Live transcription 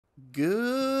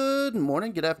Good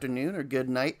morning, good afternoon, or good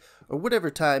night, or whatever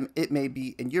time it may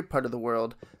be in your part of the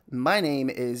world. My name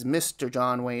is Mr.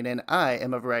 John Wayne, and I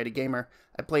am a variety gamer.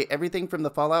 I play everything from the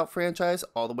Fallout franchise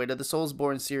all the way to the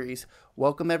Soulsborne series.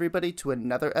 Welcome everybody to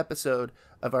another episode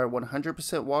of our 100%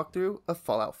 walkthrough of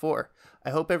Fallout 4. I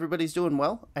hope everybody's doing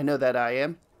well. I know that I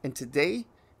am. And today,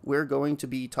 we're going to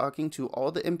be talking to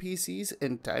all the NPCs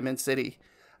in Diamond City.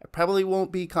 I probably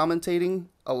won't be commentating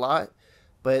a lot,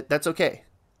 but that's okay.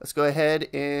 Let's go ahead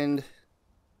and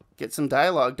get some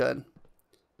dialogue done.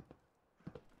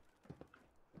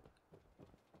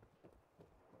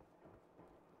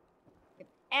 If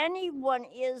anyone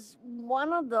is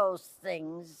one of those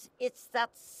things, it's that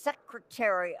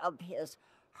secretary of his,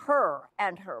 her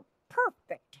and her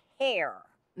perfect hair.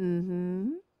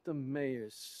 Mm-hmm. The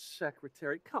mayor's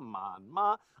secretary. Come on,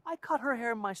 Ma. I cut her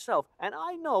hair myself, and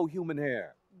I know human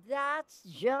hair. That's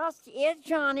just it,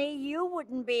 Johnny. You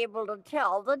wouldn't be able to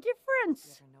tell the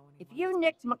difference. If you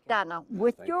nicked McDonough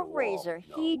with Thank your the wall. razor,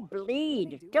 No. he'd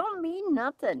bleed. Don't mean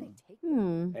nothing.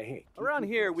 Hey, around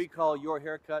here we call your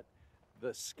haircut the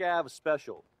scav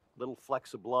special. Little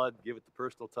flecks of blood, give it the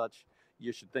personal touch.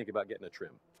 You should think about getting a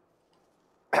trim.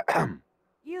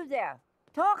 You there.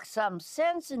 Talk some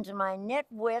sense into my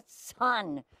nitwit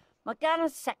son.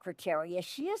 McDonough's secretary, is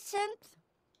she a synth?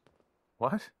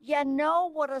 What? You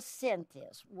know what a synth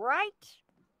is, right?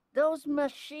 Those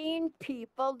machine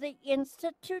people the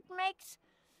Institute makes?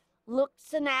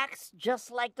 Looks and acts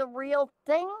just like the real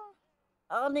thing?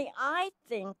 Only I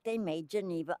think they made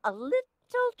Geneva a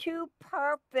little too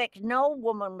perfect. No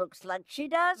woman looks like she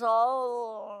does,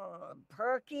 all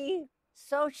perky.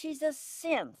 So she's a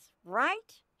synth,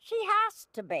 right? She has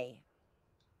to be.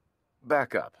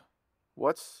 Back up.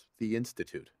 What's the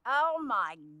Institute? Oh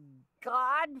my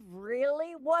God,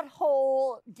 really? What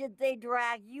hole did they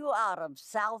drag you out of,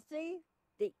 Southie?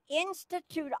 The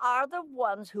Institute are the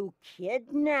ones who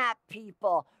kidnap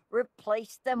people,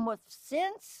 replace them with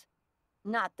synths?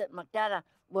 Not that McDonough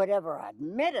would ever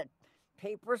admit it.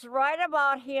 Papers write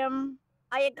about him.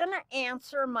 Are you gonna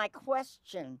answer my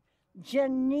question?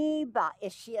 Geneva,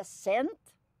 is she a synth?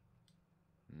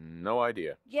 No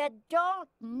idea. You don't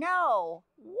know.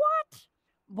 What?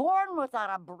 Born without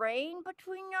a brain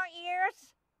between your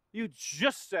ears? You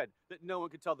just said that no one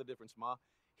could tell the difference, Ma.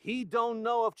 He don't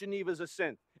know if Geneva's a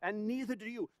synth, and neither do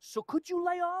you. So could you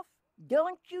lay off?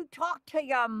 Don't you talk to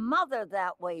your mother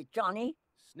that way, Johnny.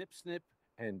 Snip, snip,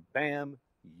 and bam,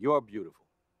 you're beautiful.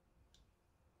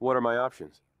 What are my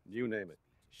options? You name it.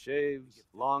 Shaves,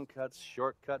 long cuts,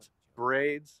 short cuts,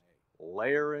 braids,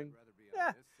 layering.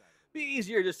 Yeah, be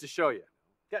easier just to show you.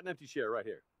 Got an empty chair right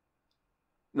here.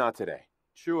 Not today.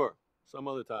 Sure, some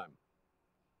other time.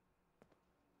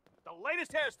 The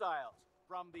latest hairstyles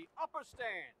from the upper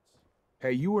stands.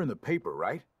 Hey, you were in the paper,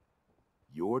 right?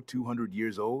 You're 200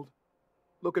 years old?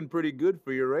 Looking pretty good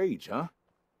for your age, huh?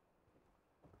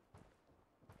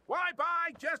 Why buy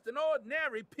just an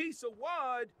ordinary piece of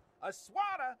wood? A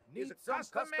swatter is a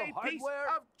custom-made piece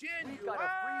of genuine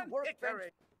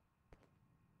hickory.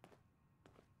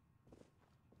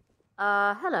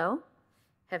 Hello.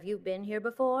 Have you been here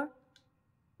before?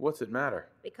 What's it matter?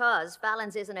 Because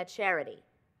Fallon's isn't a charity.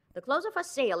 The clothes are for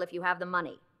sale if you have the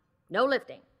money. No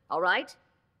lifting, all right?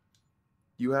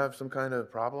 You have some kind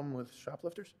of problem with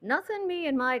shoplifters? Nothing me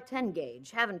and my 10-gauge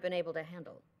haven't been able to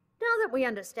handle. Now that we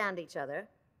understand each other,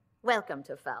 welcome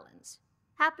to Fallon's.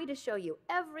 Happy to show you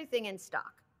everything in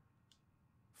stock.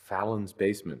 Fallon's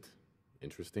Basement.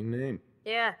 Interesting name.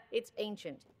 Yeah, it's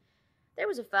ancient. There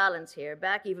was a Fallon's here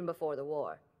back even before the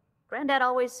war. Granddad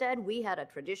always said we had a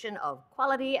tradition of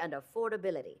quality and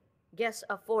affordability. Guess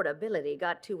affordability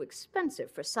got too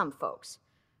expensive for some folks.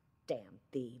 Damn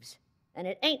thieves. And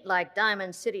it ain't like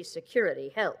Diamond City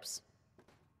security helps.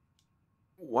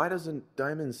 Why doesn't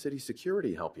Diamond City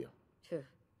Security help you? Phew.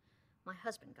 My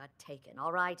husband got taken,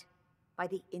 all right? By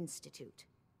the Institute.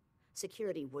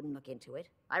 Security wouldn't look into it.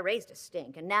 I raised a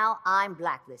stink, and now I'm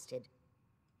blacklisted.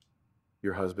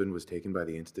 Your husband was taken by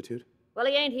the Institute? Well,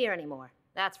 he ain't here anymore,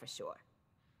 that's for sure.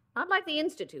 Not like the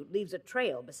Institute leaves a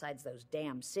trail besides those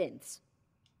damn synths.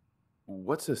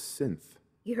 What's a synth?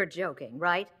 You're joking,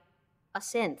 right? A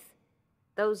synth.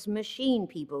 Those machine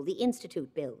people the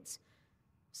Institute builds.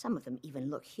 Some of them even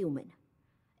look human.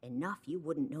 Enough you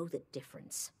wouldn't know the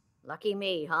difference. Lucky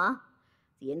me, huh?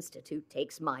 The Institute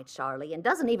takes my Charlie and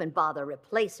doesn't even bother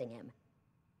replacing him.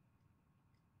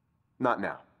 Not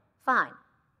now. Fine.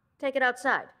 Take it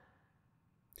outside.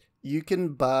 You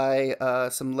can buy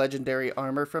some legendary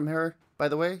armor from her, by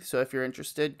the way. So if you're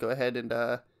interested, go ahead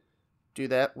and do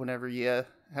that whenever you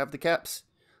have the caps.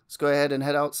 Let's go ahead and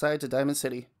head outside to Diamond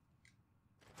City.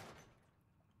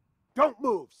 Don't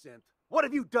move, synth. What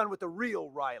have you done with the real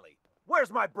Riley?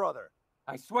 Where's my brother?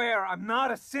 I swear I'm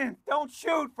not a synth. Don't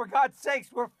shoot, for God's sakes.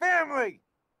 We're family.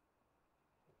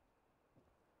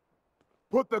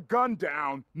 Put the gun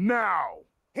down, now!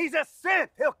 He's a synth!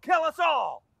 He'll kill us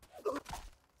all!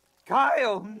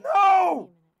 Kyle, no!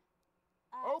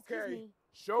 Okay,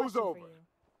 show's over.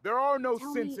 There are no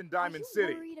synths in Diamond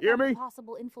City. Hear me?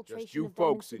 Just you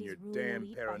folks and your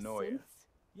damn paranoia.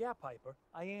 Yeah, Piper,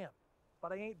 I am.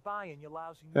 But I ain't buying your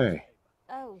lousy Hey. newspaper.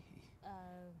 Oh,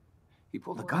 He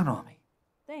pulled a gun on me.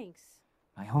 thanks,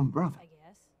 My own brother. I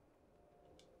guess.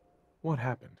 What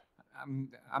happened? I'm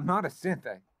not a synth.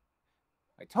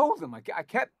 I told him. I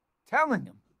kept telling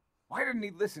him. Why didn't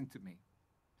he listen to me?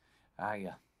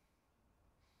 I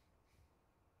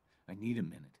need a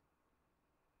minute.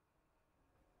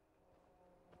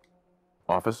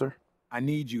 Officer? I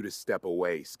need you to step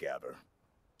away, Scaver.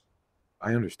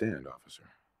 I understand, officer.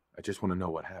 I just want to know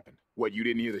what happened. What, you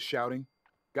didn't hear the shouting?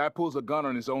 Guy pulls a gun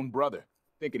on his own brother,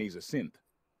 thinking he's a synth.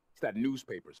 It's that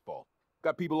newspaper's fault.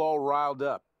 Got people all riled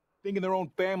up, thinking their own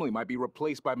family might be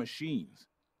replaced by machines.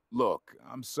 Look,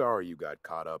 I'm sorry you got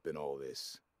caught up in all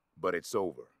this, but it's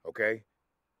over, okay?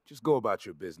 Just go about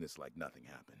your business like nothing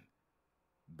happened.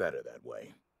 Better that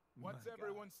way. What's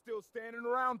everyone still standing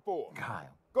around for?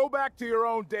 Kyle. Go back to your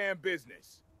own damn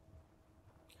business.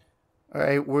 All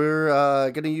right, we're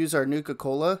going to use our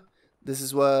Nuka-Cola. This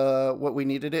is what we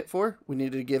needed it for. We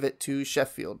needed to give it to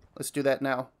Sheffield. Let's do that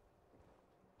now.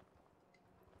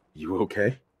 You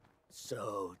okay?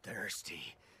 So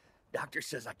thirsty. Doctor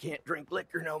says I can't drink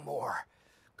liquor no more.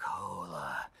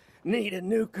 Cola. Need a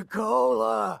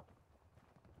Nuka-Cola.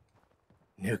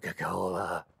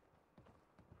 Nuka-Cola.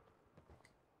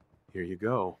 Here you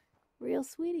go. Real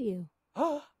sweet of you.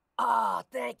 Ah,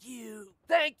 thank you.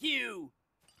 Thank you.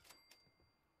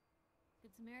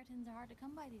 Good Samaritans are hard to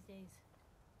come by these days.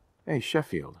 Hey,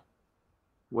 Sheffield.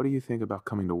 What do you think about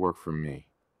coming to work for me?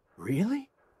 Really?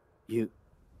 You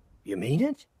mean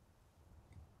it?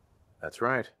 That's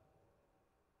right.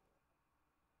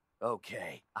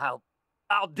 Okay, I'll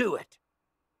do it.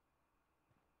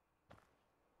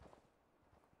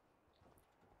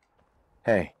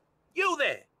 Hey. You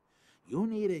there! You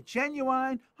need a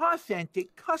genuine,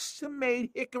 authentic, custom-made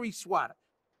hickory swatter.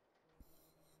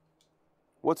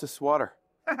 What's a swatter?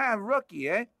 Rookie,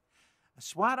 eh? A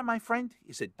swatter, my friend,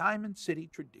 is a Diamond City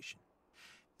tradition.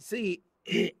 See,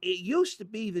 it used to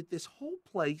be that this whole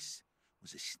place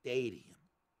was a stadium,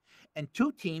 and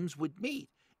two teams would meet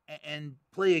and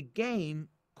play a game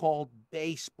called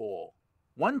baseball.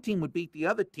 One team would beat the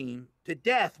other team to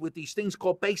death with these things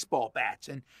called baseball bats,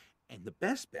 and the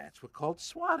best bats were called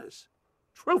swatters.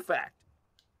 True fact.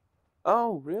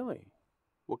 Oh, really?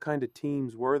 What kind of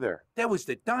teams were there? There was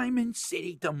the Diamond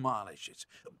City Demolishers,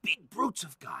 big brutes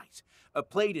of guys,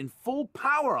 played in full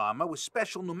power armor with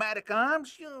special pneumatic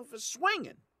arms, for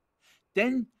swinging.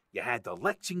 Then you had the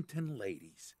Lexington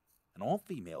Ladies, an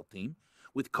all-female team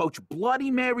with Coach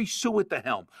Bloody Mary Sue at the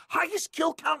helm, highest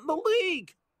kill count in the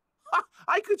league.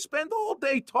 I could spend all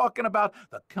day talking about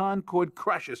the Concord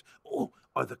Crushers or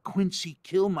the Quincy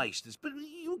Killmeisters, but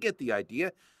you get the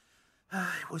idea.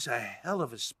 It was a hell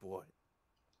of a sport.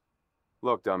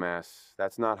 Look, dumbass,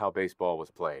 that's not how baseball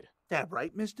was played. That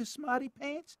right, Mr. Smarty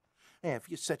Pants? If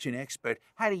you're such an expert,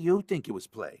 how do you think it was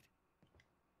played?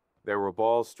 There were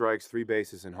balls, strikes, 3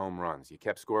 bases, and home runs. You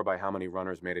kept score by how many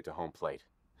runners made it to home plate.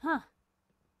 Huh.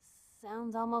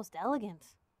 Sounds almost elegant.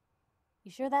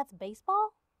 You sure that's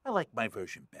baseball? I like my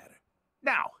version better.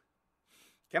 Now,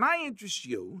 can I interest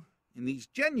you in these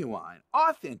genuine,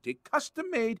 authentic,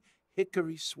 custom-made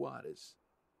hickory swatters?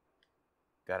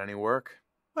 Got any work?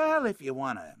 Well, if you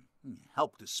want to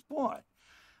help the sport,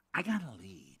 I got a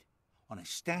lead on a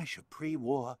stash of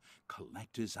pre-war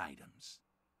collector's items.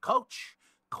 Coach,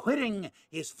 quitting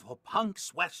his for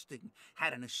punks Westing,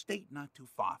 had an estate not too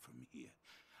far from here.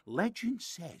 Legend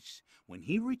says when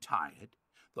he retired,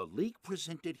 the league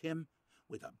presented him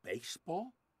with a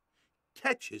baseball,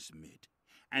 catcher's mitt,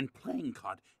 and playing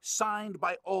card signed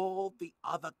by all the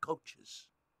other coaches.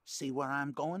 See where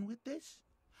I'm going with this?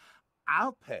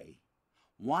 I'll pay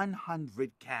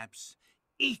 100 caps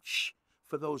each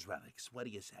for those relics. What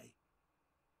do you say?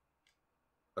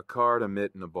 A card, a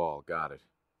mitt, and a ball. Got it.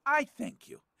 I thank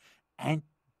you. And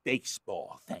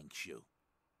baseball thanks you.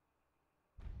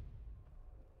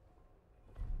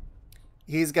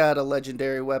 He's got a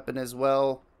legendary weapon as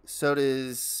well. So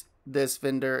does this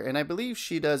vendor, and I believe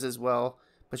she does as well.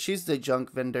 But she's the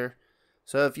junk vendor.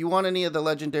 So if you want any of the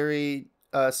legendary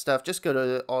stuff, just go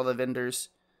to all the vendors.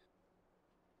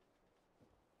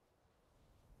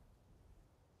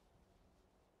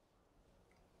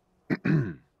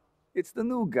 It's the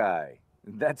new guy.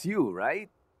 That's you, right?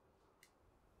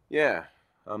 Yeah,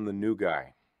 I'm the new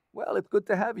guy. Well, it's good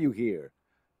to have you here.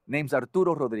 Name's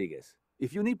Arturo Rodriguez.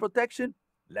 If you need protection,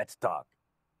 let's talk.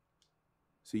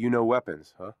 So you know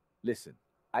weapons, huh? Listen,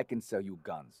 I can sell you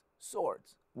guns,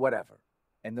 swords, whatever.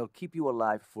 And they'll keep you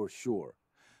alive for sure.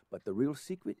 But the real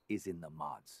secret is in the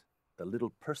mods. The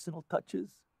little personal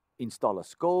touches. Install a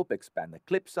scope, expand the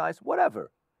clip size,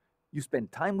 whatever. You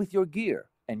spend time with your gear,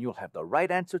 and you'll have the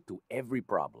right answer to every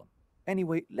problem.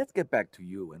 Anyway, let's get back to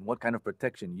you and what kind of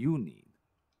protection you need.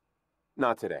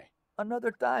 Not today.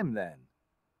 Another time, then.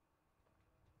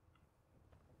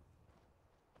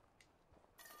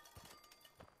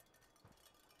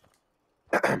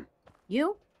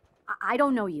 You? I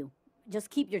don't know you. Just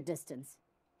keep your distance.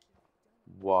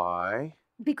 Why?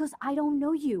 Because I don't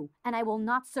know you, and I will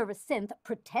not serve a synth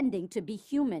pretending to be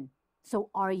human. So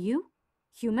are you?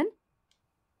 Human?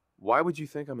 Why would you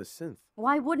think I'm a synth?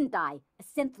 Why wouldn't I? A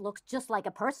synth looks just like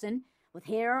a person, with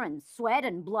hair and sweat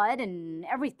and blood and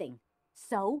everything.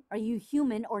 So, are you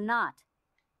human or not?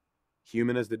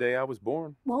 Human as the day I was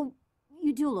born. Well,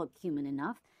 you do look human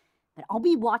enough, but I'll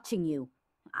be watching you.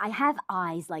 I have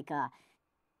eyes like a...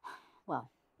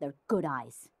 Well, they're good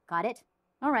eyes. Got it?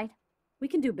 All right. We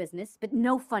can do business, but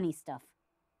no funny stuff.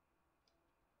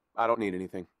 I don't need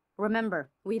anything. Remember,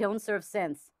 we don't serve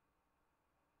synths.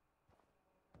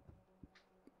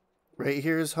 Right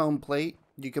here is home plate.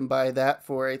 You can buy that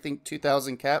for, I think,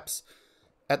 2,000 caps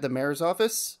at the mayor's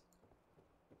office.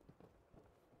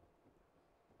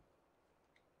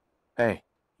 Hey.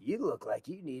 You look like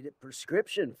you need a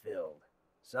prescription filled.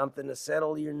 Something to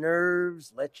settle your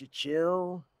nerves, let you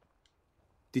chill.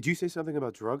 Did you say something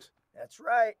about drugs? That's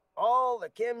right. All the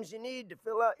chems you need to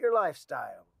fill out your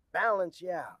lifestyle. Balance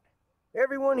you out.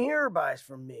 Everyone here buys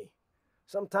from me.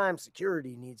 Sometimes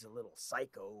security needs a little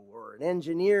psycho, or an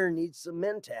engineer needs some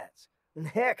mentats. And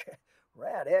heck,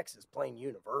 Rad X is plain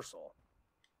universal.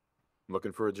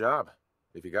 Looking for a job,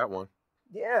 if you got one.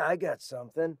 Yeah, I got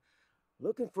something.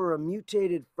 Looking for a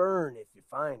mutated fern if you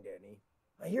find any.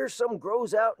 I hear some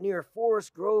grows out near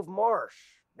Forest Grove Marsh.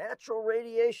 Natural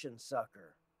radiation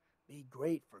sucker. Be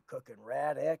great for cooking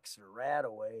Rad X or Rad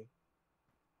Away.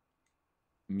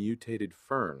 Mutated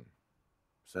fern.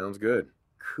 Sounds good.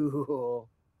 Cool.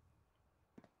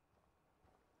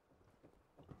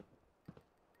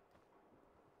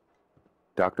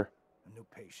 Doctor? A new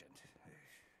patient.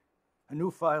 A new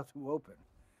file to open.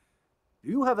 Do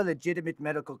you have a legitimate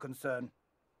medical concern?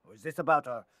 Or is this about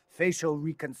our facial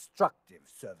reconstructive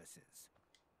services?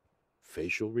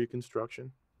 Facial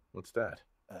reconstruction? What's that?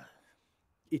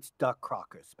 It's Doc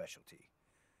Crocker's specialty.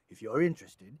 If you're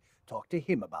interested, talk to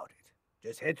him about it.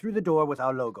 Just head through the door with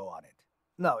our logo on it.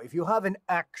 Now, if you have an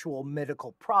actual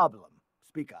medical problem,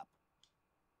 speak up.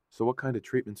 So what kind of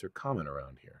treatments are common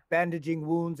around here? Bandaging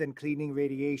wounds and cleaning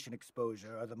radiation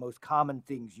exposure are the most common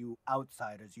things you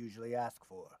outsiders usually ask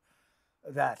for.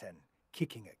 That and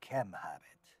kicking a chem habit.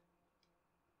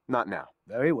 Not now.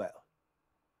 Very well.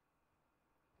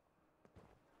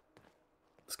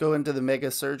 Let's go into the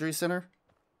Mega Surgery Center.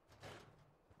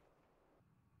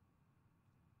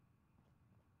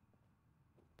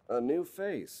 A new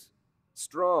face.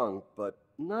 Strong, but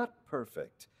not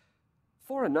perfect.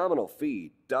 For a nominal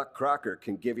fee, Doc Crocker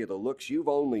can give you the looks you've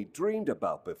only dreamed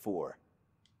about before.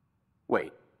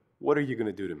 Wait, what are you going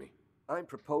to do to me? I'm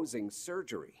proposing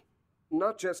surgery.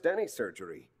 Not just any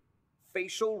surgery.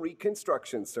 Facial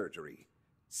reconstruction surgery.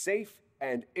 Safe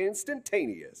and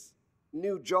instantaneous.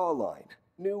 New jawline,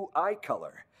 new eye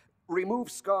color. Remove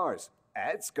scars,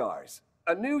 add scars.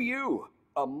 A new you.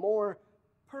 A more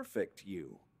perfect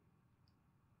you.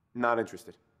 Not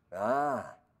interested.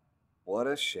 Ah, what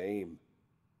a shame.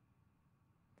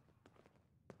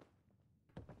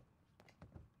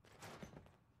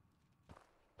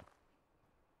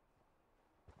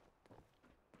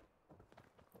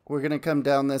 We're going to come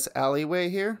down this alleyway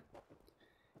here.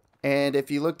 And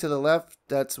if you look to the left,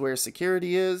 that's where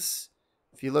security is.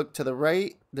 If you look to the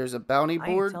right, there's a bounty I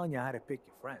board. ain't telling you how to pick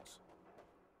your friends.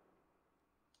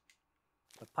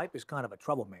 But Pipe is kind of a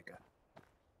troublemaker.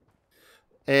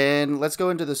 And let's go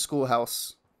into the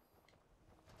schoolhouse.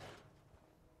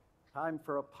 Time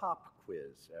for a pop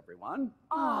quiz, everyone.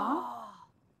 Aww.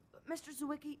 Mr.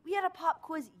 Zwicky, we had a pop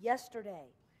quiz yesterday.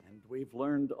 And we've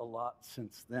learned a lot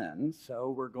since then,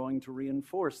 so we're going to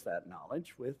reinforce that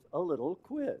knowledge with a little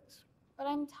quiz. But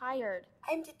I'm tired.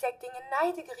 I'm detecting a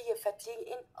 9 degree of fatigue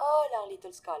in all our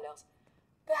little scholars.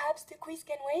 Perhaps the quiz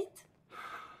can wait?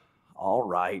 All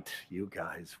right, you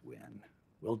guys win.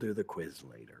 We'll do the quiz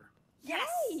later. Yes!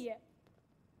 Yay!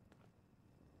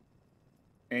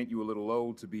 Ain't you a little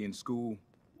old to be in school?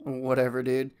 Whatever,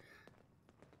 dude.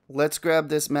 let's grab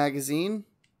this magazine.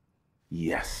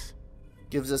 Yes.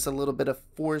 Gives us a little bit of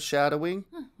foreshadowing.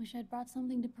 Wish I'd brought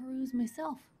something to peruse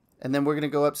myself. And then we're going to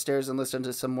go upstairs and listen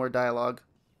to some more dialogue.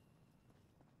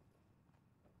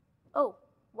 Oh,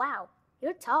 wow.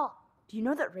 You're tall. Do you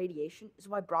know that radiation is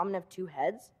why Brahmin have 2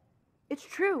 heads? It's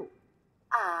true.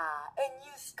 Ah, a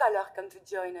new scholar come to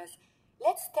join us.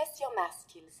 Let's test your math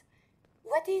skills.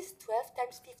 What is 12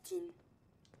 times 15?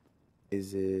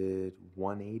 Is it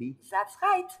 180? That's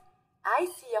right. I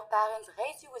see your parents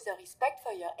raise you with a respect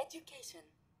for your education.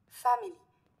 Family.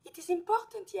 It is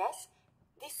important, yes?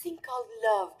 This thing called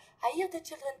love, I hear the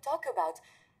children talk about.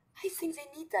 I think they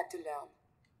need that to learn.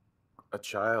 A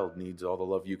child needs all the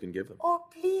love you can give them. Oh,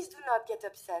 please do not get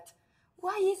upset.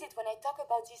 Why is it when I talk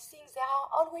about these things there are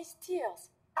always tears?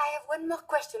 I have one more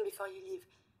question before you leave.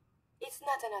 It's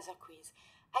not another quiz.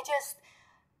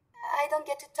 I don't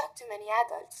get to talk to many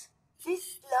adults.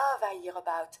 This love I hear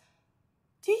about,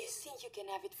 do you think you can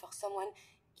have it for someone,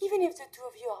 even if the two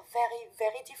of you are very,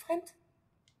 very different?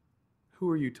 Who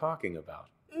are you talking about?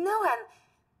 No one.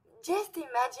 Just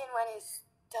imagine one is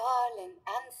tall and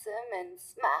handsome and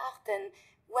smart, and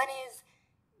one is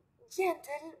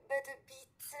gentle but a bit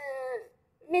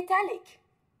metallic.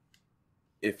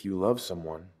 If you love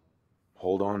someone,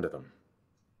 hold on to them.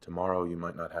 Tomorrow you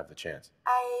might not have the chance.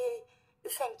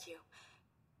 Thank you.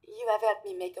 You have helped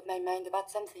me make up my mind about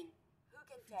something. Who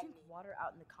can tell me? Water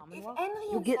out in the Commonwealth, If Henry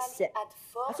you'll and get Sally sick. had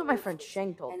 4 That's what my meals friend today,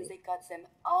 Sheng told and me. they cut them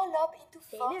all up into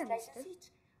Stay 4 there, slices mister.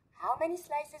 each. How many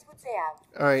slices would they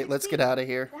have? All right, let's get out of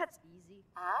here. That's easy.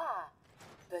 Ah,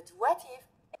 but what if...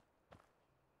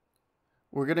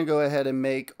 We're going to go ahead and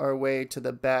make our way to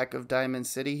the back of Diamond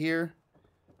City here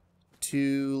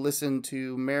to listen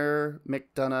to Mayor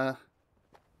McDonough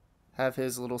have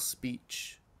his little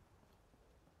speech.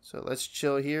 So let's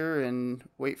chill here and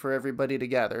wait for everybody to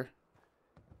gather.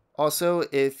 Also,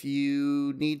 if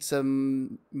you need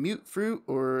some mute fruit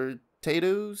or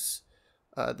potatoes,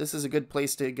 this is a good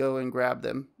place to go and grab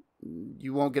them.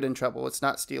 You won't get in trouble. It's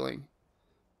not stealing.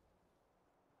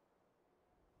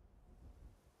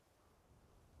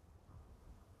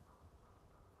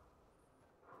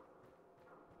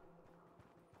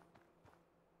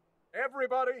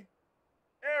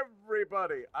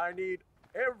 Everybody, I need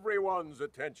everyone's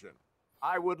attention.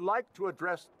 I would like to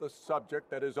address the subject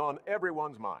that is on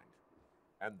everyone's mind,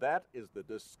 and that is the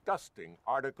disgusting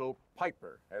article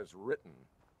Piper has written.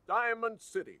 Diamond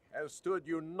City has stood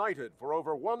united for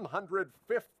over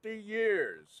 150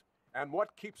 years, and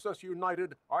what keeps us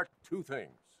united are 2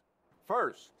 things.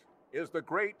 First is the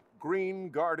great green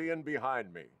guardian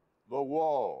behind me, the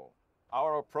wall,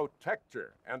 our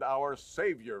protector and our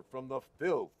savior from the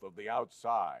filth of the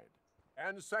outside.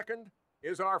 And second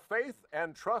is our faith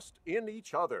and trust in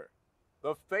each other,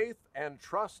 the faith and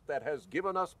trust that has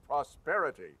given us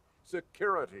prosperity,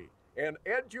 security, and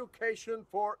education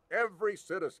for every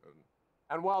citizen.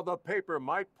 And while the paper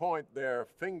might point their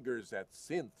fingers at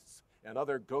synths and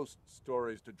other ghost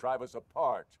stories to drive us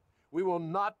apart, we will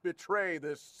not betray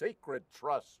this sacred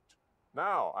trust.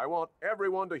 Now, I want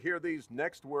everyone to hear these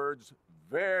next words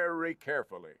very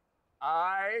carefully.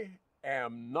 I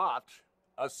am not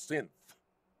a synth.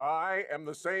 I am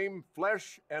the same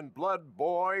flesh and blood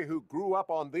boy who grew up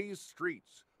on these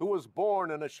streets, who was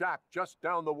born in a shack just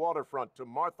down the waterfront to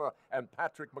Martha and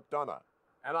Patrick McDonough.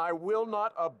 And I will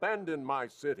not abandon my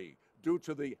city due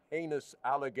to the heinous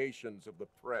allegations of the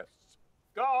press.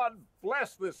 God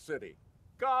bless this city.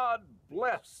 God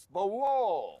bless the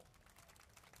wall.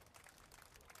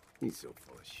 He's so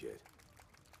full of shit.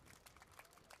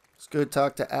 Let's go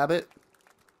talk to Abbott.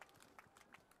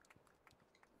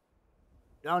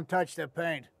 Don't touch the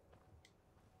paint.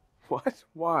 What?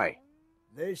 Why?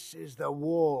 This is the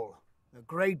wall. The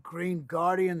great green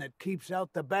guardian that keeps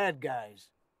out the bad guys.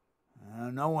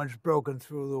 No one's broken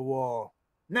through the wall.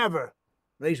 Never.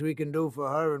 Least we can do for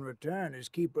her in return is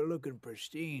keep her looking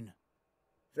pristine.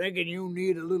 Thinking you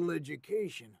need a little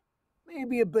education.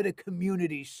 Maybe a bit of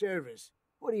community service.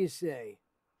 What do you say?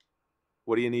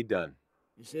 What do you need done?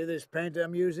 You see this paint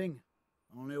I'm using?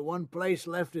 Only one place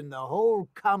left in the whole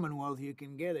Commonwealth you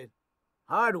can get it.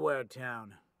 Hardware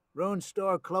Town. Ruin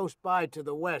store close by to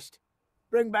the west.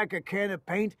 Bring back a can of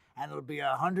paint and it'll be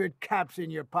 100 caps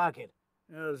in your pocket.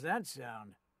 How's that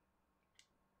sound?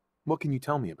 What can you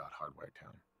tell me about Hardware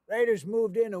Town? Raiders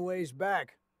moved in a ways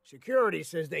back. Security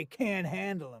says they can't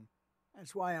handle them.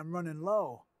 That's why I'm running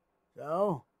low.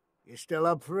 So, you still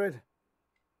up for it?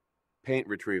 Paint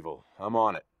retrieval. I'm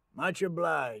on it. Much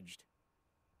obliged.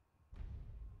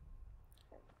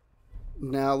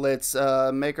 Now let's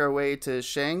make our way to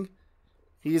Sheng.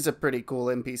 He's a pretty cool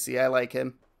NPC. I like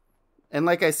him. And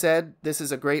like I said, this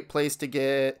is a great place to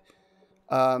get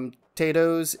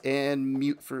Potatoes and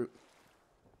mute fruit.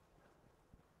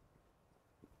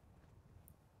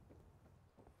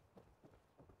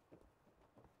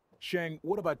 Shang,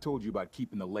 what have I told you about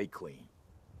keeping the lake clean?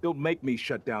 Don't make me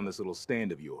shut down this little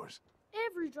stand of yours.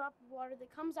 Every drop of water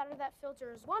that comes out of that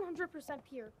filter is 100%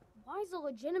 pure. Why's a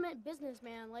legitimate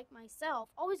businessman like myself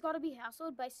always gotta be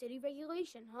hassled by city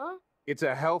regulation, huh? It's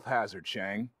a health hazard,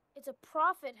 Shang. It's a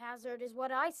profit hazard is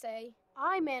what I say.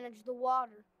 I manage the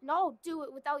water, and I'll do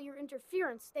it without your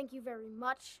interference, thank you very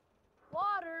much.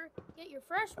 Water! Get your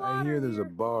fresh water I hear there's here. a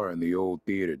bar in the old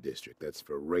theater district that's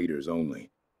for raiders only.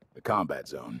 The combat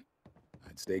zone.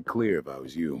 I'd stay clear if I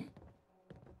was you.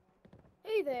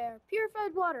 Hey there,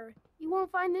 purified water. You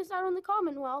won't find this out in the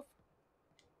Commonwealth.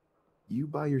 You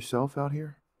by yourself out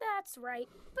here? That's right.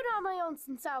 Been on my own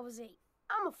since I was 8.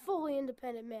 I'm a fully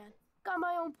independent man. Got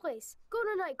my own place. Go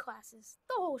to night classes.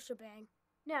 The whole shebang.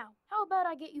 Now, how about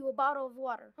I get you a bottle of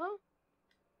water, huh?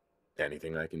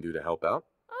 Anything I can do to help out?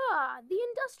 Ah, the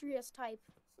industrious type.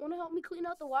 Want to help me clean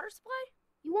out the water supply?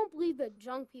 You won't believe the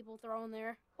junk people throw in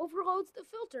there. Overloads the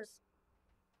filters.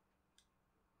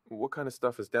 What kind of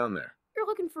stuff is down there? You're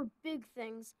looking for big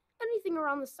things. Anything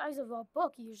around the size of a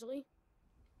book, usually.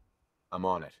 I'm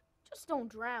on it. Just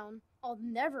don't drown. I'll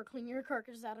never clean your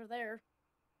carcass out of there.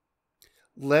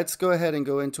 Let's go ahead and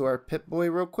go into our Pip-Boy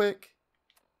real quick.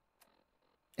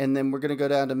 And then we're going to go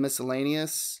down to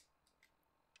miscellaneous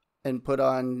and put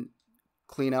on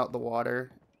clean out the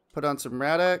water. Put on some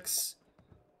Rad-X.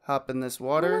 Hop in this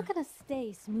water. We're not going to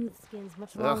stay smooth skins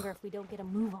much longer if we don't get a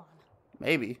move on.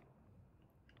 Maybe.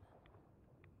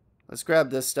 Let's grab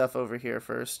this stuff over here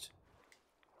first.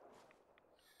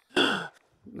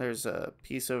 There's a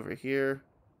piece over here.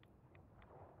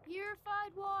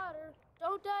 Purified water.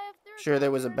 Don't die of thirst. Sure,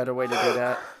 there was a better way to do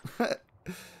that.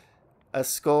 A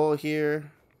skull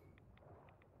here.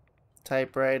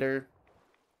 Typewriter.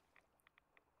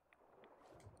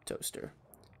 Toaster.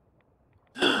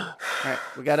 Alright,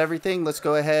 we got everything. Let's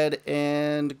go ahead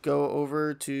and go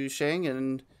over to Shang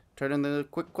and turn in the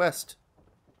quick quest.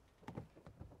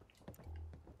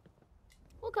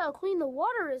 Look how clean the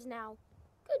water is now.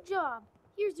 Good job.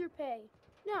 Here's your pay.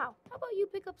 Now, how about you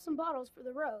pick up some bottles for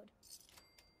the road?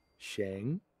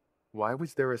 Shang? Why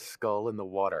was there a skull in the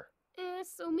water?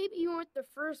 So maybe you weren't the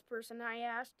first person I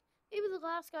asked. Maybe the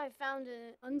last guy found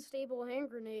an unstable hand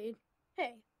grenade.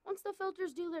 Hey, once the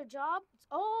filters do their job, it's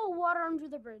all water under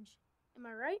the bridge. Am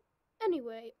I right?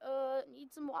 Anyway,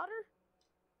 need some water?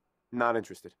 Not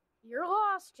interested. You're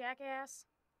lost, jackass.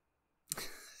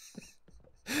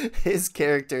 His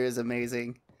character is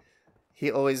amazing.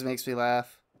 He always makes me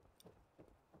laugh.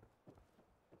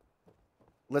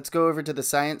 Let's go over to the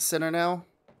Science Center now.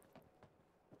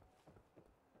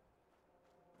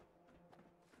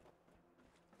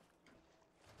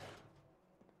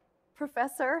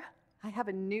 Professor, I have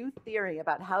a new theory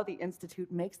about how the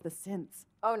Institute makes the synths.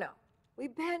 Oh no.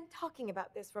 We've been talking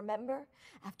about this, remember?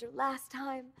 After last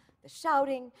time, the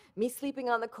shouting, me sleeping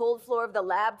on the cold floor of the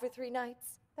lab for 3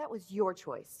 nights. That was your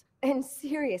choice. And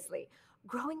seriously,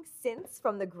 growing synths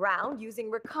from the ground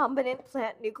using recombinant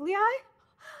plant nuclei?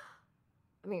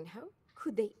 I mean, how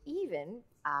could they even?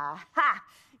 Aha!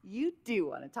 You do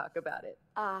want to talk about it.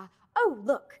 Oh,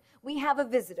 look, we have a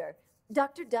visitor.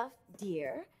 Dr. Duff,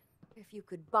 dear, if you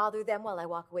could bother them while I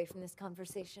walk away from this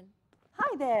conversation.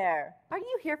 Hi there. Are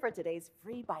you here for today's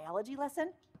free biology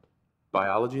lesson?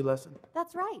 Biology lesson?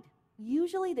 That's right.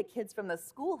 Usually the kids from the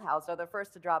schoolhouse are the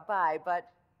first to drop by, but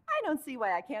I don't see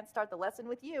why I can't start the lesson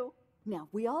with you. Now,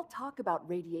 we all talk about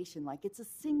radiation like it's a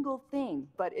single thing,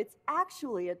 but it's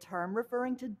actually a term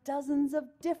referring to dozens of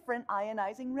different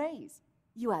ionizing rays.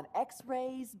 You have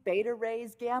X-rays, beta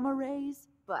rays, gamma rays,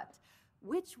 but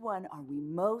which one are we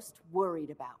most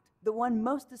worried about? The one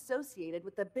most associated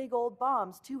with the big old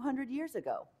bombs 200 years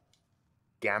ago.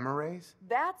 Gamma rays?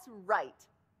 That's right.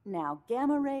 Now,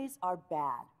 gamma rays are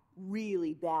bad,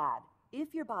 really bad.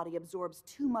 If your body absorbs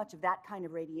too much of that kind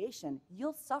of radiation,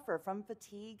 you'll suffer from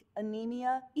fatigue,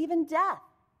 anemia, even death.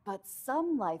 But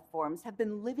some life forms have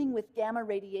been living with gamma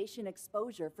radiation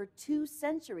exposure for 2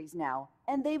 centuries now,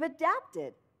 and they've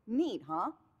adapted. Neat,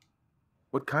 huh?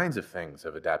 What kinds of things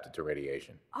have adapted to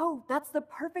radiation? Oh, that's the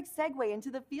perfect segue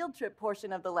into the field trip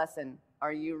portion of the lesson.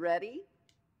 Are you ready?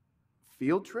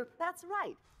 Field trip? That's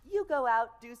right. You go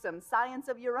out, do some science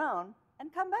of your own,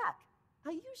 and come back.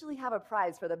 I usually have a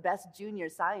prize for the best junior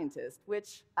scientist,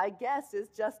 which I guess is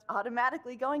just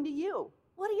automatically going to you.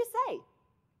 What do you say?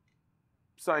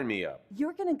 Sign me up.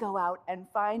 You're gonna go out and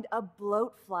find a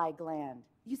bloatfly gland.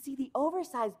 You see, the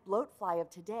oversized bloatfly of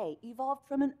today evolved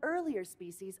from an earlier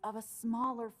species of a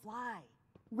smaller fly.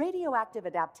 Radioactive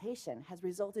adaptation has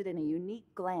resulted in a unique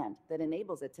gland that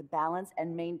enables it to balance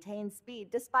and maintain speed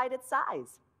despite its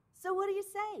size. So what do you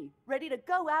say? Ready to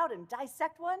go out and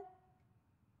dissect one?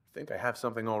 I think I have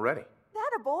something already.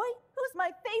 That a boy? Who's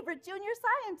my favorite junior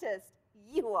scientist?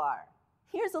 You are.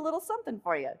 Here's a little something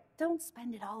for you. Don't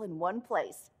spend it all in one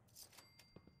place.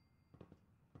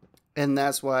 And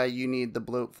that's why you need the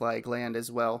bloatfly gland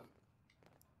as well.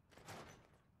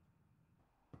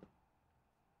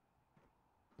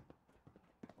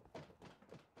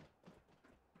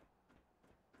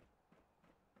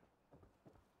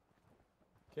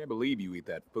 Can't believe you eat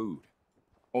that food.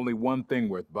 Only one thing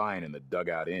worth buying in the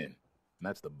Dugout Inn, and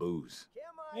that's the booze.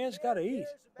 Man's gotta eat.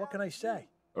 What can I say?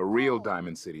 A real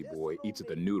Diamond City boy eats at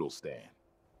the noodle stand.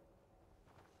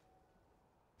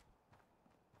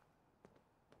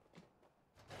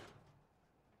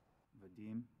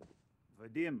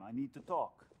 Vadim, I need to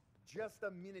talk. Just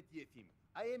a minute, Yefim.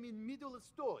 I am in middle of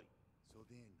story. So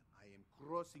then, I am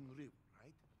crossing river,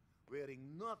 right? Wearing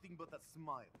nothing but a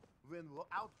smile. When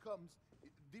out comes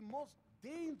the most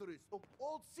dangerous of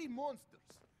all sea monsters,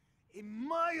 a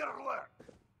Mirelurk.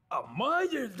 A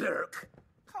Mirelurk?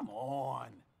 Come on.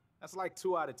 That's like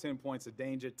 2 out of 10 points of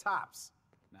danger tops.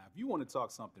 Now, if you want to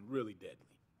talk something really deadly.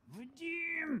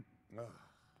 Vadim!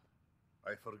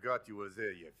 I forgot you were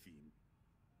there, Yefim.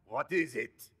 What is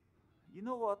it? You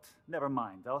know what? Never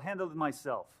mind. I'll handle it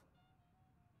myself.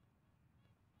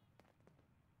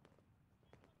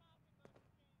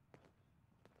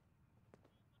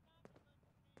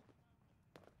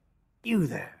 You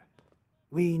there.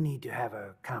 We need to have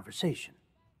a conversation.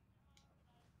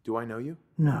 Do I know you?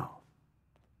 No.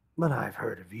 But I've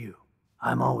heard of you.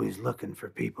 I'm always looking for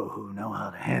people who know how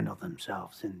to handle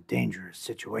themselves in dangerous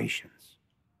situations.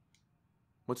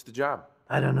 What's the job?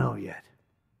 I don't know yet.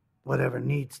 Whatever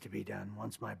needs to be done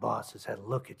once my boss has had a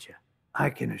look at you.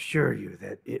 I can assure you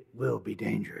that it will be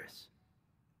dangerous.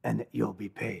 And that you'll be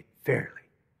paid fairly.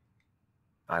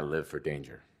 I live for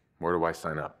danger. Where do I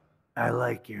sign up? I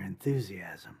like your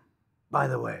enthusiasm. By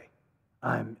the way,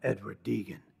 I'm Edward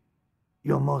Deegan.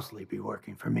 You'll mostly be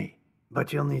working for me,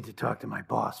 but you'll need to talk to my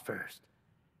boss first.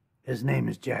 His name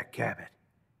is Jack Cabot.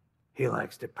 He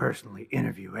likes to personally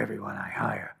interview everyone I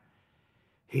hire.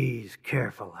 He's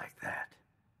careful like that.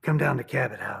 Come down to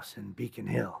Cabot House in Beacon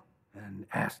Hill and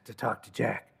ask to talk to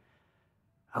Jack.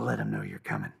 I'll let him know you're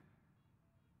coming.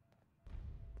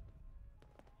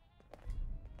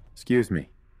 Excuse me.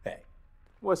 Hey,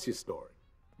 what's your story?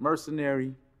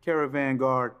 Mercenary? Caravan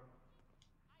guard?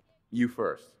 You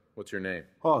first. What's your name?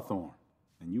 Hawthorne.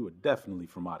 And you are definitely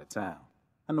from out of town.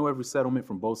 I know every settlement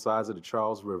from both sides of the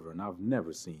Charles River, and I've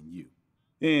never seen you.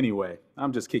 Anyway,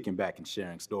 I'm just kicking back and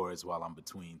sharing stories while I'm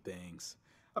between things.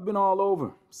 I've been all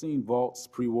over, seen vaults,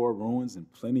 pre-war ruins,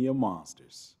 and plenty of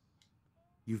monsters.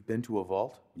 You've been to a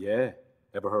vault? Yeah.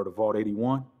 Ever heard of Vault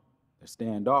 81? They're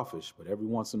standoffish, but every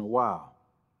once in a while,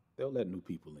 they'll let new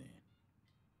people in.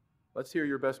 Let's hear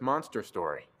your best monster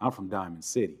story. I'm from Diamond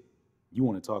City. You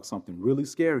want to talk something really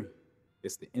scary?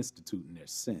 It's the Institute and their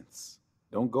synths.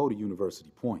 Don't go to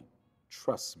University Point.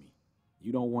 Trust me,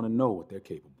 you don't want to know what they're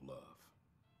capable of.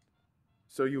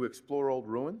 So you explore old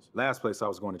ruins? Last place I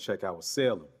was going to check out was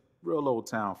Salem. Real old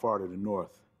town far to the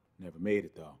north. Never made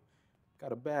it, though.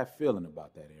 Got a bad feeling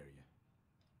about that area.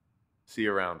 See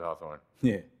you around, Hawthorne.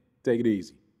 Yeah, take it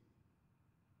easy.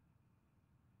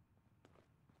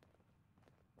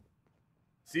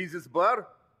 See this bar?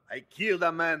 I killed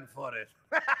a man for it.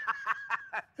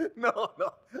 No,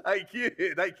 I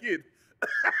kid.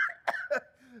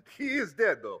 He is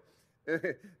dead, though.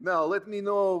 Now, let me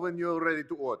know when you're ready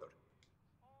to order.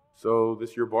 So,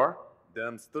 this your bar?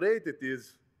 Damn straight it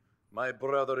is. My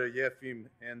brother Yefim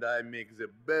and I make the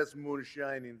best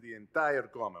moonshine in the entire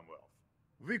Commonwealth.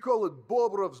 We call it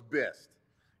Bobrov's Best.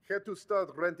 Had to start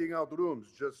renting out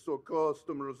rooms just so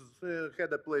customers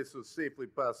had a place to safely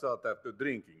pass out after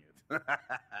drinking it.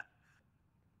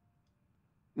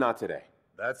 Not today.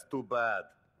 That's too bad.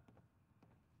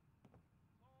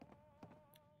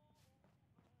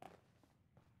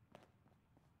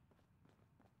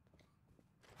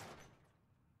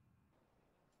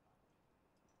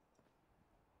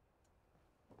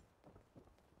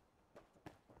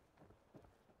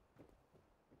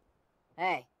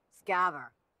 Hey, Scaver.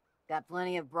 Got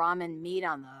plenty of Brahmin meat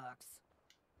on the hooks.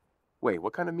 Wait,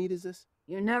 what kind of meat is this?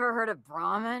 You never heard of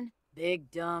Brahmin? Big,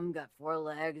 dumb, got 4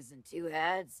 legs and 2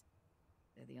 heads.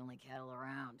 They're the only cattle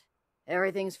around.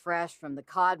 Everything's fresh from the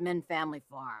Codman family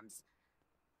farms.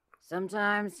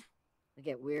 Sometimes we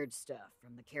get weird stuff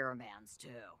from the caravans, too.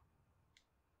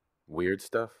 Weird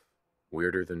stuff?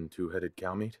 Weirder than 2-headed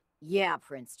cow meat? Yeah,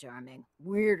 Prince Charming.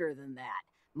 Weirder than that.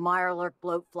 Mirelurk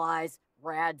bloatflies,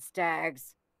 Rad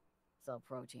stags. So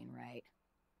protein, right?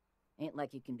 Ain't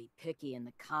like you can be picky in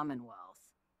the Commonwealth.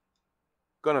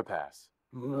 Gonna pass.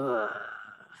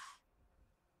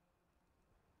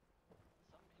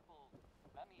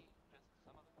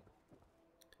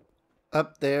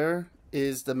 Up there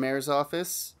is the mayor's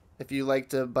office. If you like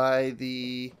to buy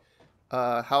the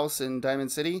house in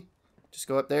Diamond City, just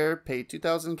go up there, pay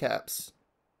 2,000 caps.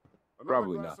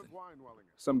 Probably nothing.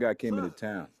 Some guy came into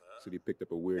town, said he picked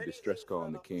up a weird distress call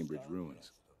in the Cambridge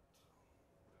ruins.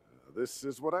 This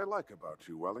is what I like about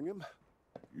you, Wellingham.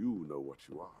 You know what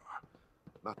you are.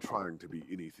 Not trying to be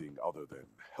anything other than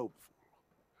helpful.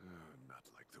 Not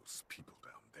like those people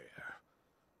down there.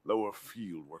 Lower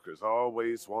field workers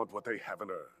always want what they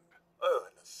haven't earned. Oh,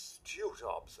 an astute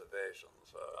observation,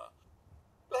 sir.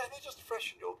 Let me just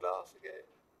freshen your glass again.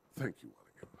 Thank you,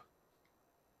 Wellingham.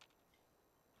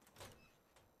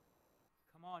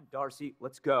 Come on, Darcy,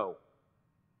 let's go.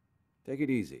 Take it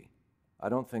easy. I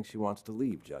don't think she wants to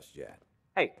leave just yet.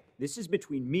 Hey, this is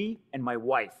between me and my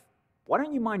wife. Why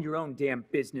don't you mind your own damn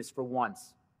business for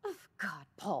once? Oh, God,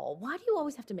 Paul, why do you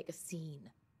always have to make a scene?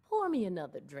 Pour me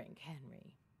another drink,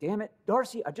 Henry. Damn it,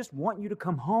 Darcy, I just want you to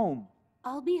come home.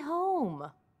 I'll be home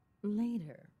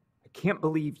later. I can't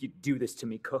believe you'd do this to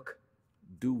me, Cook.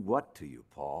 Do what to you,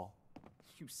 Paul?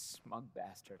 You smug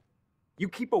bastard. You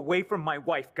keep away from my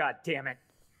wife, goddammit.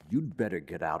 You'd better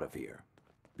get out of here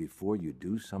before you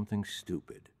do something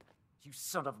stupid. You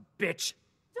son of a bitch.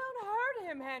 Don't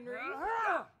hurt him, Henry.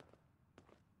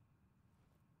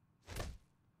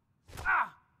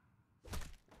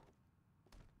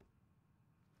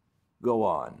 Go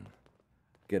on.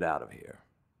 Get out of here.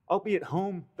 I'll be at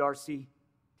home, Darcy,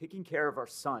 taking care of our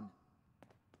son.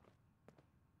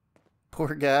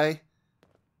 Poor guy.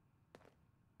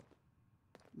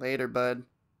 Later, bud.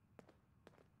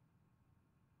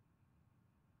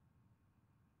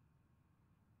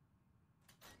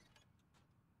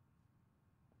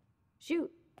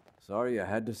 Shoot. Sorry you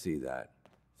had to see that.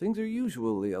 Things are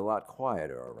usually a lot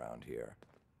quieter around here.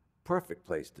 Perfect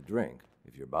place to drink,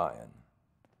 if you're buying.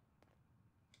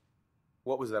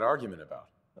 What was that argument about?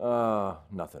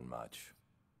 Nothing much.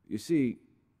 You see,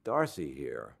 Darcy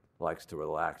here likes to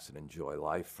relax and enjoy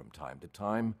life from time to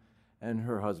time, and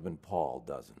her husband Paul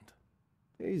doesn't.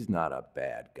 He's not a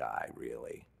bad guy,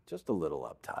 really. Just a little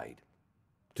uptight.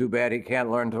 Too bad he can't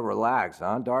learn to relax,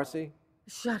 huh, Darcy?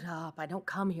 Shut up. I don't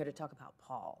come here to talk about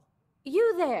Paul.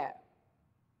 You there.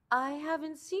 I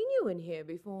haven't seen you in here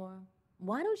before.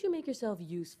 Why don't you make yourself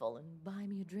useful and buy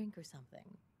me a drink or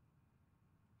something?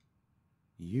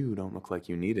 You don't look like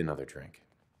you need another drink.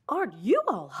 Aren't you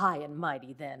all high and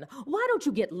mighty then? Why don't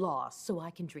you get lost so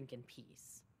I can drink in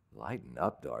peace? Lighten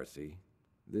up, Darcy.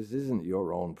 This isn't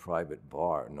your own private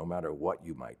bar, no matter what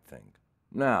you might think.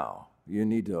 Now, you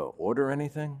need to order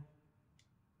anything?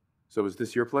 So is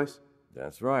this your place?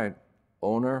 That's right.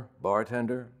 Owner,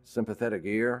 bartender, sympathetic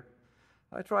ear.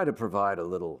 I try to provide a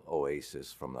little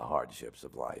oasis from the hardships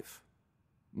of life.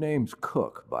 Name's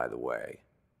Cook, by the way.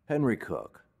 Henry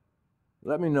Cook.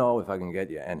 Let me know if I can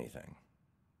get you anything.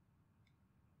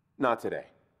 Not today.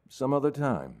 Some other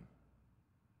time.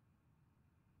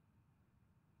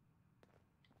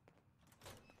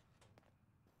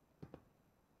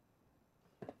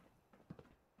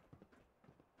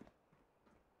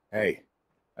 Hey,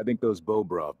 I think those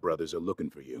Bobrov brothers are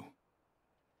looking for you.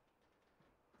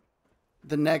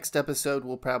 The next episode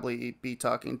will probably be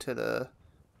talking to the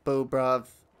Bobrov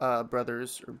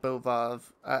brothers, or Bovov.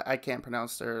 I can't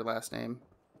pronounce their last name.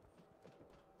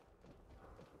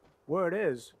 Word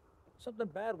is, something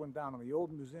bad went down in the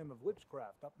old Museum of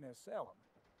Witchcraft up near Salem.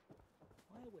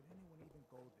 Why would anyone even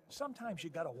go there? Sometimes you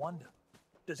gotta wonder,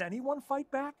 does anyone fight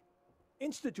back?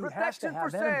 Institute has to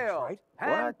have enemies, right?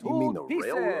 What? You mean the pieces.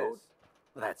 railroad?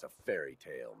 That's a fairy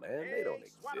tale, man. They don't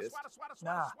exist.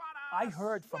 Nah, I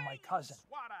heard from my cousin.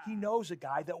 He knows a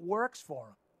guy that works for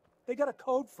him. They got a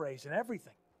code phrase and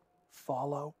everything.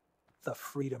 Follow the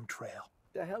Freedom Trail.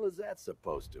 The hell is that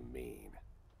supposed to mean?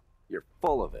 You're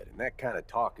full of it, and that kind of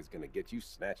talk is going to get you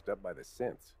snatched up by the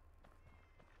synths.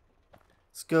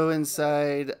 Let's go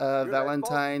inside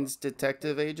Valentine's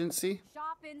Detective Agency.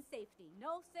 Shop in safety.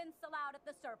 No synths allowed at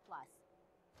the surplus.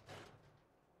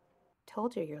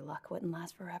 Told you your luck wouldn't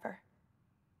last forever.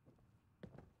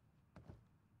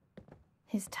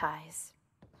 His ties.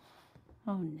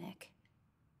 Oh, Nick.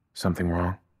 Something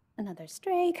wrong? Another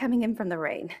stray coming in from the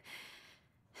rain.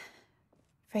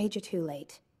 Afraid you're too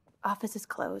late. Office is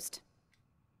closed.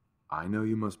 I know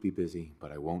you must be busy,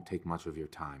 but I won't take much of your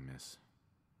time, miss.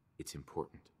 It's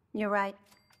important. You're right.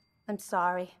 I'm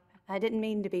sorry. I didn't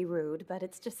mean to be rude, but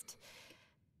it's just...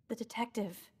 The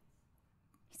detective...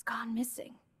 He's gone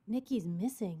missing. Nicky's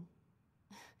missing.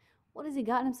 What has he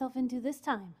gotten himself into this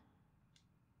time?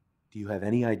 Do you have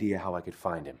any idea how I could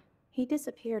find him? He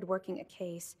disappeared working a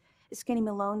case. Skinny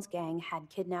Malone's gang had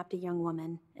kidnapped a young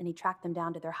woman, and he tracked them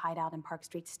down to their hideout in Park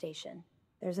Street Station.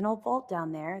 There's an old vault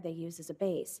down there they use as a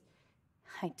base.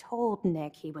 I told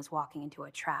Nick he was walking into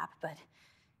a trap, but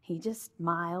he just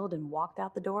smiled and walked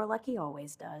out the door like he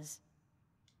always does.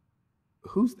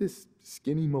 Who's this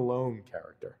Skinny Malone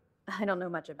character? I don't know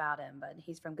much about him, but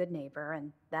he's from Good Neighbor,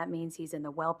 and that means he's in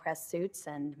the well-pressed suits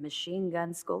and machine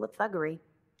gun school of thuggery.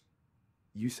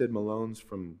 You said Malone's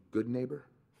from Good Neighbor?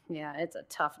 Yeah, it's a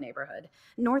tough neighborhood.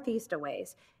 Northeast a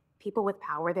ways. People with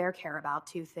power there care about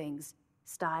two things: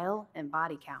 style and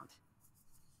body count.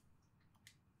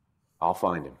 I'll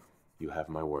find him. You have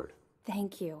my word.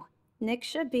 Thank you. Nick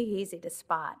should be easy to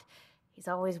spot. He's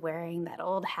always wearing that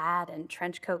old hat and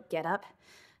trench coat getup.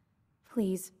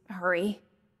 Please, hurry.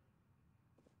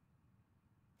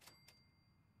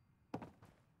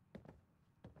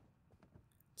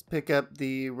 Let's pick up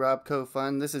the Robco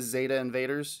fund. This is Zeta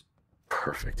Invaders.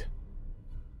 Perfect.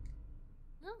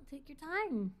 No, take your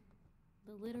time.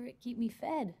 The literate keep me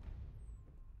fed.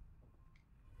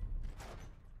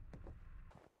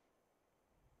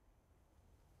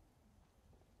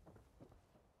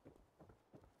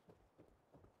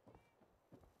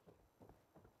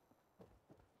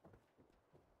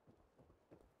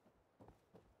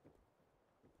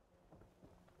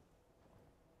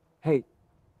 Hey,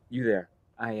 you there.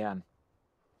 I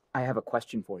have a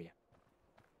question for you.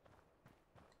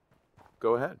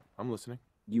 Go ahead. I'm listening.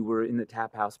 You were in the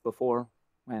tap house before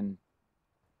when...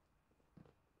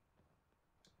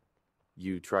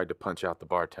 You tried to punch out the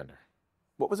bartender.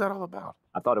 What was that all about?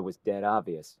 I thought it was dead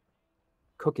obvious.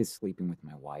 Cook is sleeping with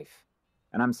my wife,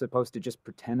 and I'm supposed to just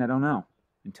pretend I don't know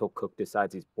until Cook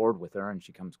decides he's bored with her and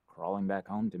she comes crawling back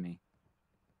home to me.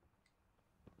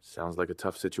 Sounds like a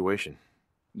tough situation.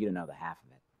 You don't know the half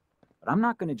of it. But I'm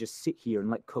not going to just sit here and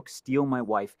let Cook steal my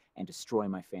wife and destroy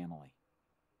my family.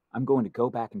 I'm going to go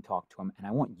back and talk to him, and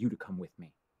I want you to come with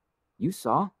me. You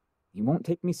saw? He won't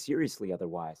take me seriously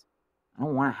otherwise. I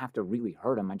don't want to have to really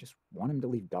hurt him. I just want him to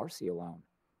leave Darcy alone.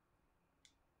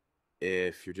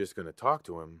 If you're just going to talk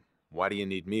to him, why do you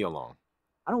need me along?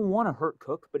 I don't want to hurt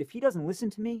Cook, but if he doesn't listen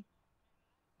to me,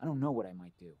 I don't know what I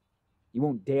might do. He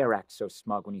won't dare act so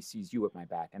smug when he sees you at my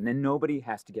back, and then nobody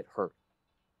has to get hurt.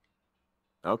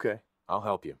 Okay, I'll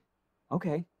help you.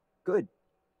 Okay, good,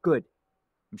 good.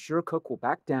 I'm sure Cook will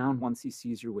back down once he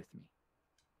sees you're with me.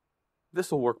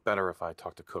 This'll work better if I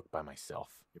talk to Cook by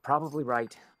myself. You're probably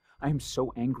right. I am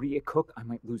so angry at Cook, I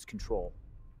might lose control.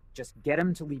 Just get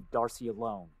him to leave Darcy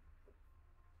alone.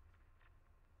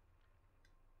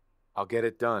 I'll get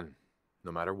it done,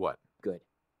 no matter what. Good.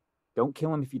 Don't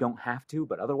kill him if you don't have to,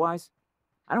 but otherwise,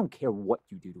 I don't care what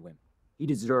you do to him. He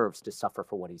deserves to suffer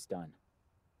for what he's done.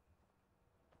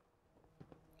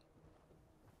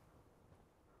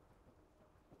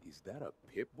 Is that a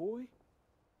Pip-Boy?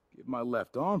 Give my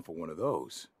left arm for one of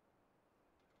those.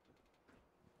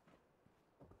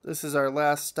 This is our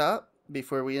last stop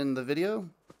before we end the video.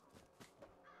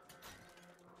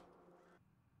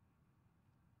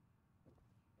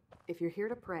 If you're here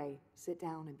to pray, sit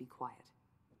down and be quiet.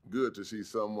 Good to see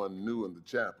someone new in the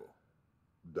chapel.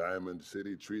 Diamond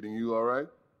City treating you all right?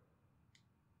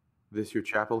 This your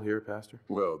chapel here, Pastor?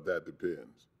 Well, that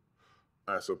depends.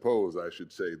 I suppose I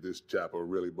should say this chapel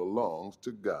really belongs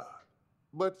to God.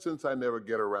 But since I never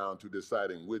get around to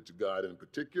deciding which God in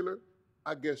particular,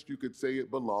 I guess you could say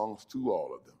it belongs to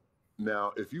all of them.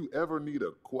 Now, if you ever need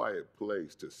a quiet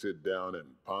place to sit down and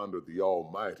ponder the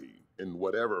Almighty in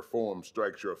whatever form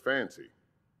strikes your fancy,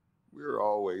 we're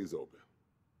always open.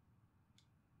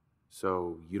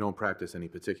 So, you don't practice any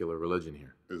particular religion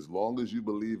here? As long as you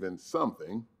believe in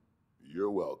something,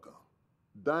 you're welcome.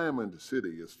 Diamond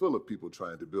City is full of people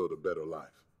trying to build a better life.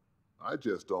 I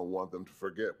just don't want them to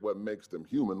forget what makes them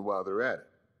human while they're at it.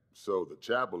 So the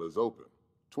chapel is open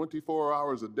 24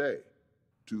 hours a day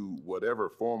to whatever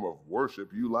form of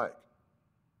worship you like,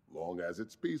 long as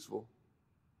it's peaceful.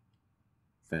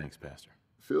 Thanks, Pastor.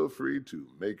 Feel free to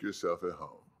make yourself at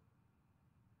home.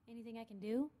 Anything I can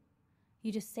do?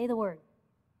 You just say the word.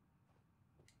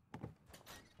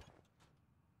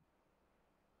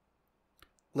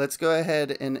 Let's go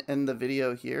ahead and end the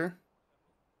video here.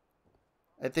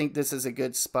 I think this is a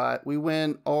good spot. We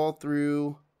went all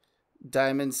through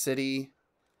Diamond City,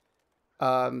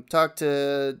 talked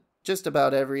to just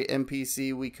about every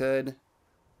NPC we could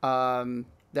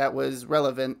that was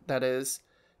relevant, that is,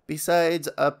 besides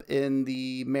up in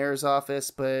the mayor's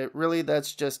office, but really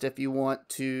that's just if you want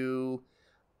to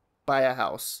buy a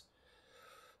house.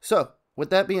 So, With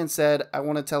that being said, I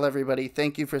want to tell everybody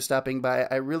thank you for stopping by.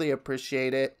 I really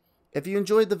appreciate it. If you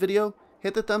enjoyed the video,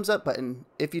 hit the thumbs up button.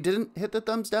 If you didn't, hit the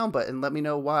thumbs down button. Let me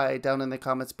know why down in the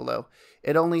comments below.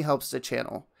 It only helps the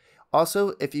channel.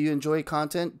 Also, if you enjoy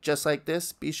content just like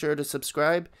this, be sure to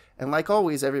subscribe. And like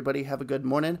always, everybody, have a good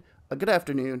morning, a good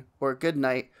afternoon, or a good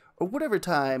night, or whatever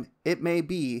time it may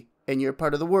be in your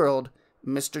part of the world.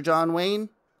 Mr. John Wayne,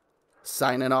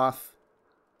 signing off.